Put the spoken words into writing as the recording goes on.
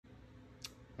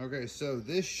Okay, so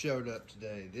this showed up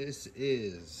today. This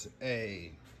is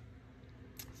a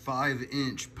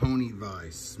 5-inch pony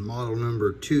vise, model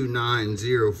number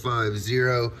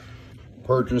 29050,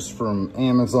 purchased from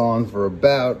Amazon for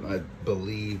about, I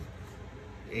believe,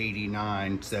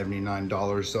 $89,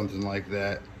 $79, something like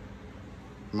that.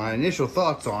 My initial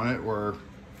thoughts on it were,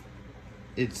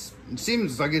 it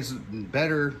seems like it's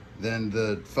better than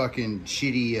the fucking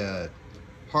shitty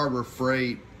Harbor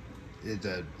Freight. It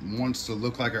wants to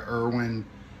look like an Irwin,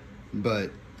 but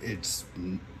it's,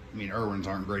 I mean, Irwins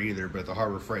aren't great either, but the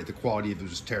Harbor Freight, the quality of it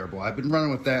was terrible. I've been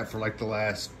running with that for like the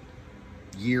last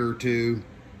year or two,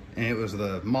 and it was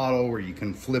the model where you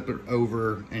can flip it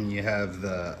over and you have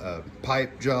the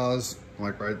pipe jaws,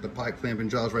 like right, the pipe clamping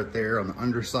jaws right there on the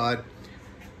underside.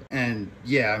 And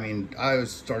yeah, I mean, I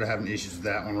started having issues with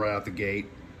that one right out the gate.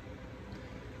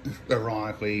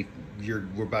 Ironically,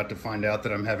 we're about to find out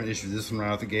that I'm having issues with this one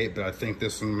right out the gate, but I think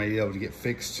this one may be able to get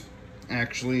fixed,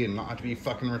 actually, and not have to be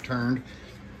fucking returned.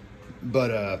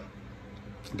 But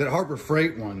that Harbor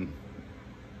Freight one,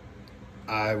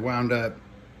 I wound up,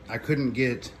 I couldn't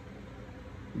get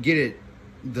it,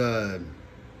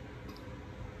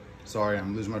 sorry,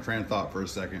 I'm losing my train of thought for a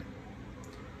second.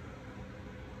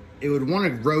 It would want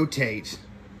to rotate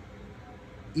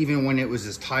even when it was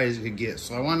as tight as it could get.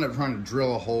 So I wound up trying to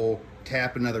drill a hole,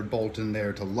 tap another bolt in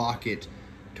there to lock it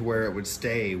to where it would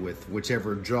stay with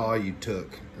whichever jaw you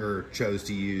took or chose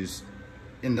to use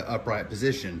in the upright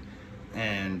position.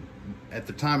 And at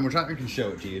the time, which I can show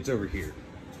it to you, it's over here.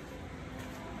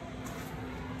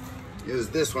 It was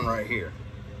this one right here.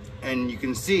 And you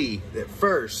can see that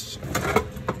first,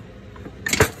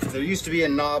 there used to be a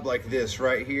knob like this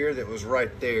right here that was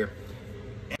right there.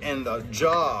 And the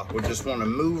jaw would just want to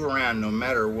move around no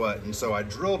matter what. And so I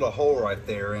drilled a hole right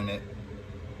there in it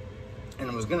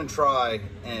and was going to try,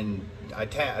 and I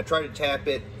tried to tap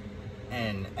it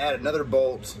and add another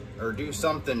bolt or do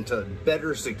something to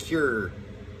better secure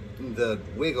the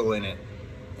wiggle in it.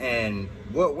 And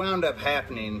what wound up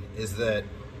happening is that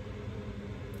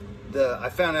I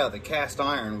found out the cast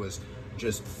iron was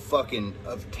just fucking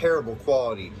of terrible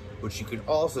quality, which you could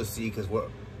also see, because what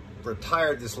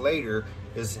retired this later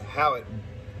is how it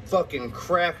fucking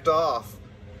cracked off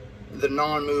the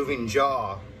non-moving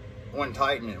jaw when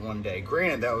tightening it one day.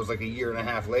 Granted, that was like a year and a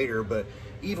half later, but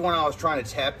even when I was trying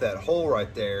to tap that hole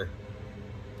right there,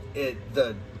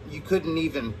 you couldn't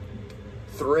even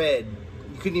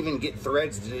get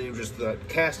threads to do. Just the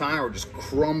cast iron would just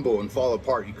crumble and fall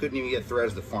apart. You couldn't even get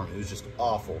threads to form. It was just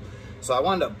awful. So I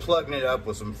wound up plugging it up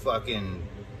with some fucking,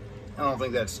 I don't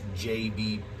think that's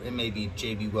JB, it may be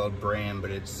JB Weld brand, but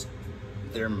it's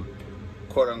their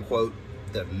quote unquote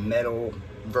the metal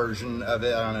version of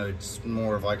it. I don't know, it's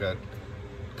more of like a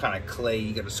kind of clay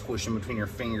you got to squish in between your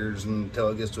fingers until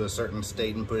it gets to a certain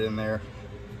state and put it in there.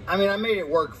 I mean, I made it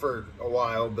work for a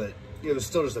while, but it was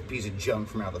still just a piece of junk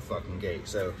from out the fucking gate.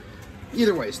 So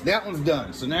either way, so that one's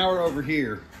done. So now we're over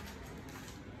here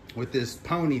with this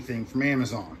pony thing from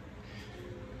Amazon.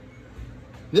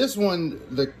 This one,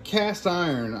 the cast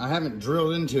iron, I haven't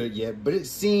drilled into it yet, but it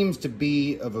seems to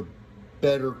be of a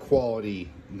better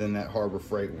quality than that Harbor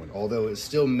Freight one. Although it's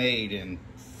still made in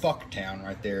Fucktown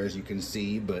right there, as you can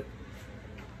see. But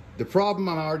the problem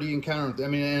I'm already encountered, I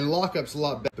mean, and lockup's a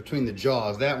lot better between the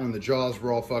jaws. That one, the jaws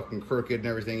were all fucking crooked and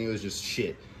everything. It was just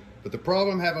shit. But the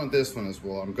problem I'm having with this one is,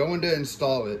 well, I'm going to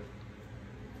install it.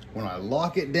 When I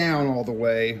lock it down all the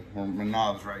way, or my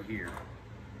knob's right here.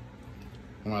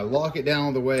 When I lock it down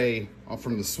all the way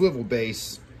from the swivel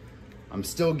base, I'm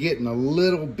still getting a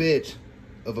little bit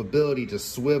of ability to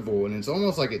swivel, and it's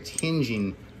almost like it's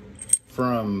hinging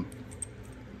from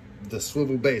the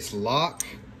swivel base lock,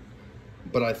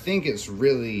 but I think it's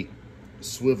really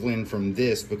swiveling from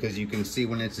this, because you can see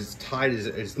when it's as tight as,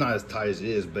 it's not as tight as it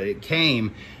is, but it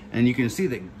came, and you can see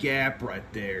the gap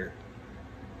right there,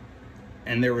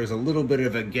 and there was a little bit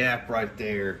of a gap right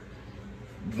there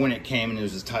when it came, and it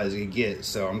was as tight as it could get.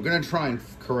 So I'm gonna try and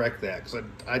correct that, because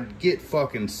I'd get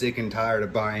fucking sick and tired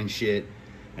of buying shit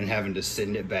and having to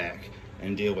send it back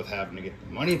and deal with having to get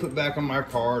the money put back on my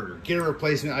card or get a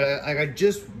replacement. I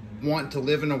just want to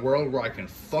live in a world where I can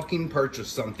fucking purchase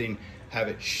something, have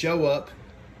it show up,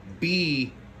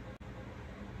 be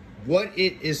what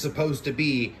it is supposed to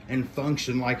be, and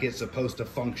function like it's supposed to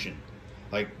function.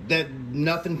 Like that,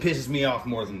 nothing pisses me off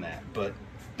more than that, but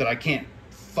that I can't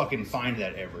fucking find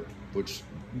that ever. Which,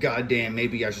 goddamn,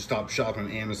 maybe I should stop shopping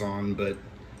on Amazon, but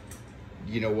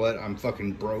you know what, I'm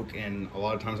fucking broke, and a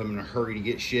lot of times I'm in a hurry to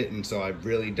get shit, and so I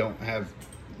really don't have,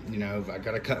 you know, I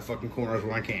gotta cut fucking corners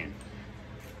when I can.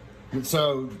 And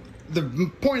so the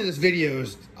point of this video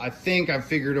is, I think I've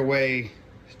figured a way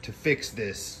to fix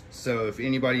this. So if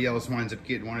anybody else winds up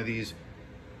getting one of these,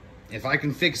 if I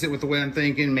can fix it with the way I'm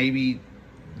thinking, maybe,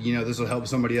 you know, this will help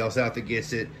somebody else out that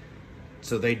gets it,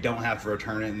 so they don't have to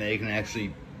return it and they can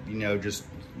actually, you know, just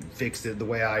fix it the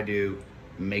way I do,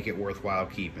 make it worthwhile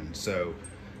keeping. So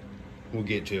we'll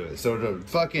get to it. So the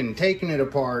fucking taking it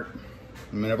apart,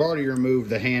 I mean, I've already removed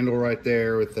the handle right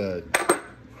there with the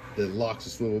locks the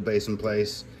swivel base in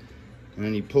place. And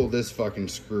then you pull this fucking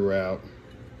screw out.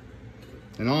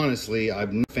 And honestly,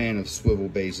 I'm not a fan of swivel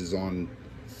bases on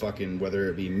fucking, whether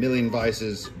it be milling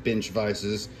vices, bench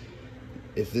vices.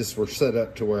 If this were set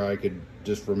up to where I could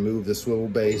just remove the swivel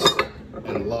base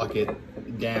and lock it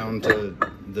down to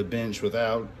the bench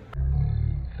without.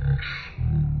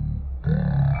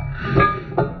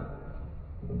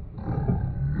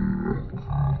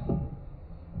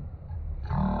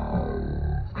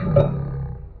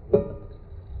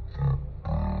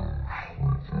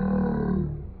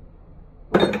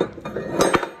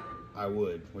 I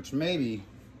would, which maybe,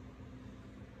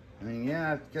 I mean,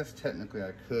 yeah, I guess technically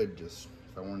I could just,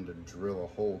 if I wanted to drill a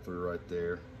hole through right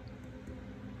there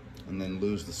and then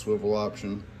lose the swivel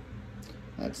option.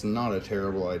 That's not a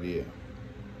terrible idea.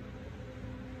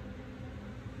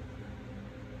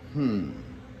 I'm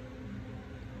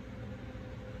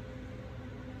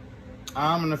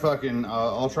gonna fucking,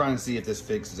 I'll try and see if this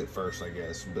fixes it first, I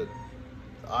guess, but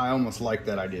I almost like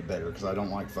that idea better because I don't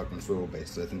like fucking swivel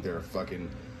bases. I think they're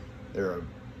a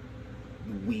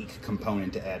weak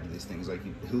component to add to these things. Like,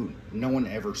 no one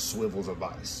ever swivels a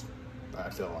vise, I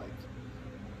feel like.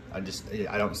 I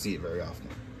don't see it very often.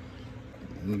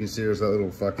 And you can see there's that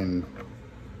little fucking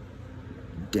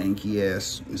danky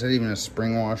ass, is that even a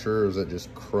spring washer or is that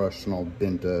just crushed and all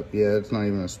bent up? Yeah, it's not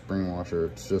even a spring washer,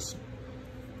 it's just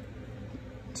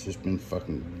been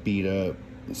fucking beat up,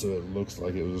 so it looks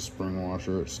like it was a spring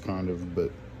washer. It's kind of,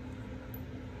 but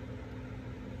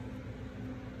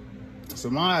so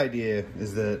my idea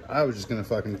is that I was just gonna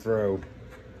fucking throw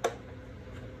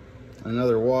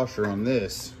another washer on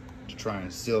this to try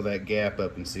and seal that gap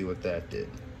up and see what that did.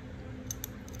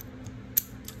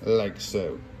 Like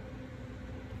so.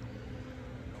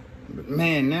 But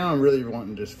man, now I'm really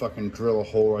wanting to just fucking drill a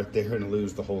hole right there and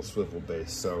lose the whole swivel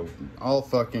base. So I'll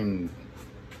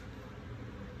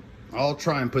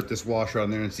try and put this washer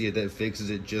on there and see if that fixes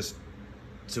it, just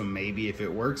so maybe if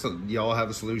it works, y'all have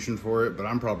a solution for it. But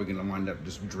I'm probably gonna wind up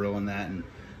just drilling that and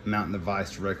mounting the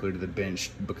vise directly to the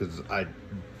bench, because I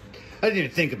didn't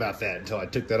even think about that until I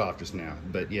took that off just now.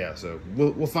 But yeah, so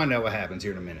we'll find out what happens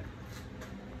here in a minute.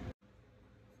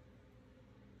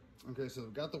 Okay, so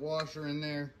I've got the washer in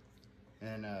there,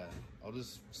 and I'll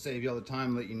just save y'all the time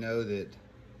and let you know that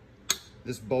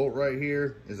this bolt right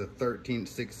here is a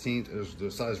 13/16 is the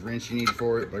size wrench you need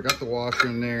for it. But I got the washer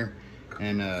in there,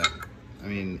 and I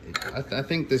mean, I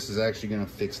think this is actually gonna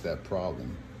fix that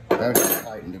problem. I haven't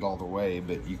tightened it all the way,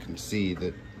 but you can see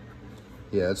that,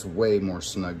 yeah, it's way more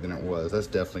snug than it was. That's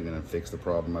definitely gonna fix the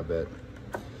problem, I bet.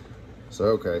 So,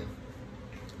 okay.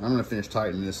 I'm gonna finish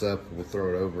tightening this up. We'll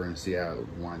throw it over and see how it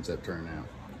winds up turning out.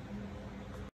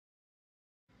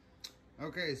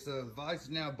 Okay, so the vise is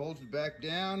now bolted back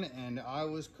down, and I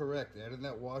was correct. Adding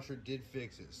that washer did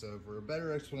fix it. So for a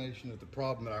better explanation of the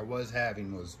problem that I was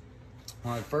having was,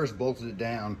 when I first bolted it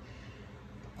down,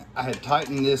 I had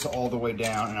tightened this all the way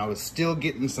down, and I was still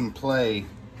getting some play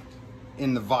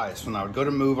in the vise. When I would go to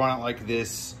move on it like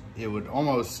this, it would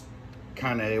almost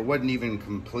kind of, it wasn't even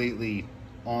completely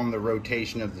on the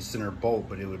rotation of the center bolt,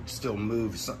 but it would still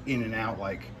move in and out,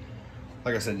 like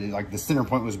I said, like the center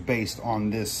point was based on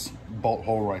this bolt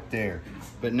hole right there.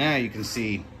 But now you can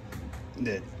see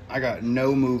that I got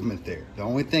no movement there. The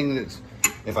only thing that's,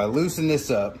 if I loosen this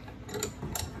up,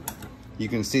 you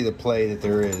can see the play that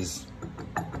there is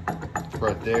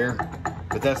right there.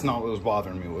 But that's not what was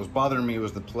bothering me. What was bothering me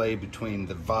was the play between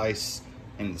the vise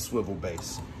and the swivel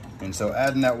base. And so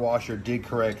adding that washer did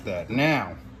correct that.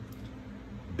 Now,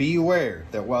 be aware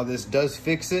that while this does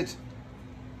fix it,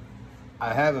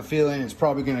 I have a feeling it's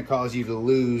probably going to cause you to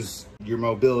lose your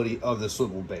mobility of the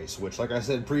swivel base, which, like I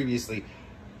said previously,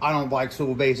 I don't like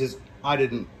swivel bases. I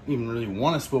didn't even really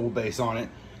want a swivel base on it,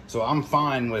 so I'm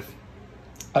fine with,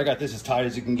 I got this as tight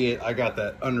as you can get. I got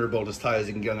that underbolt as tight as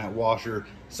you can get on that washer,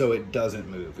 so it doesn't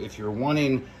move. If you're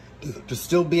wanting to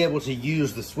still be able to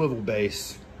use the swivel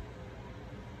base,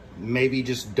 maybe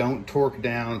just don't torque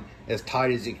down as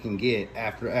tight as it can get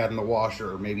after adding the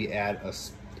washer, or maybe add a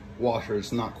washer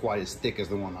that's not quite as thick as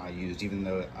the one I used, even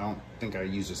though I don't think I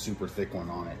used a super thick one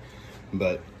on it.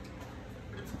 But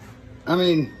I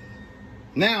mean,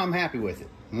 now I'm happy with it.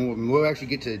 We'll actually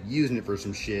get to using it for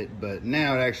some shit, but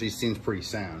now it actually seems pretty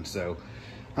sound. So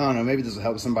I don't know, maybe this will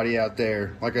help somebody out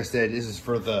there. Like I said, this is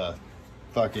for the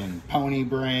fucking Pony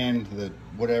brand, the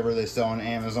whatever they sell on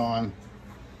Amazon.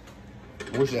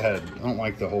 I wish it had, I don't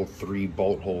like the whole 3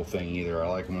 bolt hole thing either. I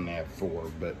like them when they have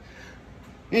 4. But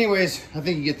anyways, I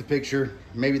think you get the picture.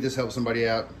 Maybe this helps somebody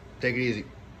out. Take it easy.